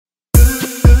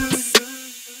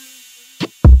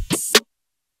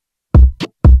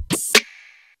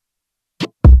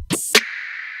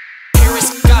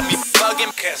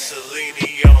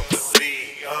Gasoline on the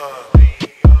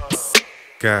beat,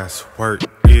 Guys, work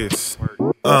is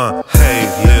hey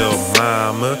lil'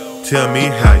 mama, tell me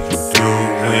how you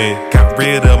doing. Got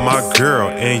rid of my girl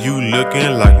and you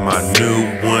looking like my new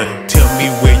one. Tell me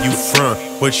where you from,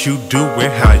 what you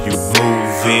doing, how you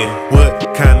moving,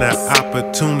 what kind of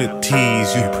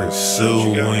opportunities you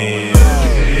pursuing.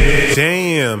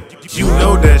 Damn, you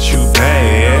know that you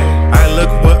bad. I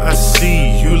look what I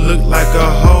see, you look like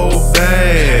a whole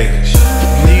bag.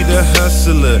 Need a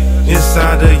hustler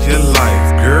inside of your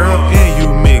life, girl, and you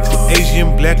mix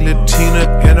Asian, black, Latina,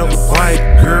 and a white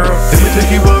girl. Let me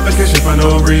take you on vacation for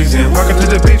no reason. Walking to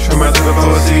the beach from my living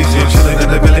for a season. Chilling in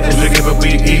the village and drinking, but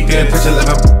we eatin'. Put your love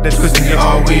up, that's twisting you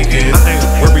all weekend. I ain't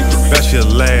worried about your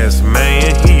last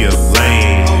man, he a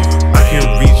lame. I can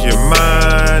read your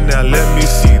mind, now let me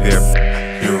see that.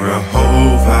 You're a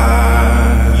whole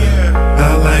vibe.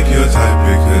 I like your type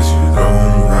because you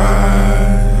gon'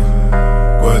 ride.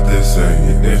 What they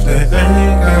saying, if they ain't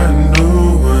got a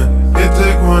new one, it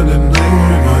take one to know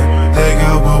one. They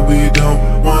got what we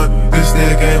don't want. This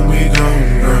that game we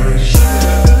gon' run.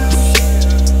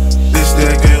 This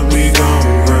that game we gon'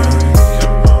 run.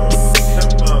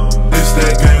 This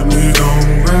that game we gon'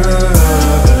 run.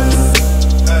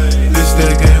 This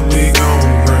that game we gon'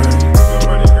 run.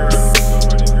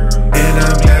 And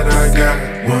I'm glad I got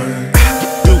one.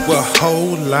 Do a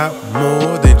whole lot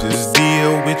more than just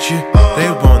deal with you. They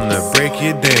wanna break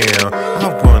it down, I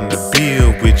wanna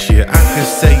build with you. I could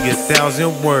say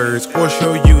 1,000 words or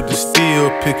show you the still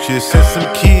pictures. Send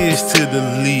some kids to the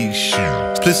leash,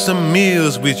 split some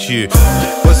meals with you,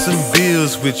 or some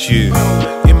bills with you.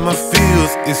 In my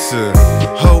fields, it's a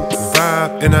whole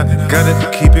vibe, and I gotta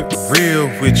keep it real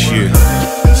with you.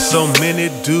 So many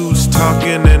dudes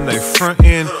talking and they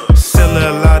frontin', sell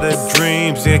a lot of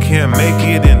dreams and can't make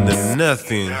it into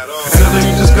nothing. And I know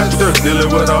you just got done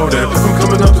dealing with all that. I'm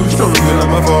coming up too strong and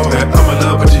I'm a fall that. I'm in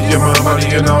love with you, my body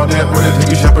and all that. When I take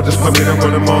you shopping, just put me to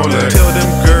run them all that. Tell them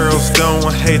girls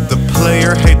don't hate the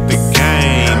player, hate the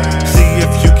game. See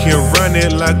if you can run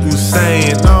it like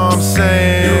D-Sane, know what I'm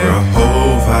saying? You're a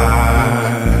whole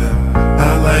vibe.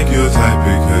 I like your type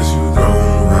because you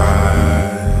gon' ride.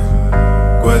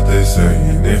 What they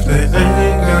saying, if they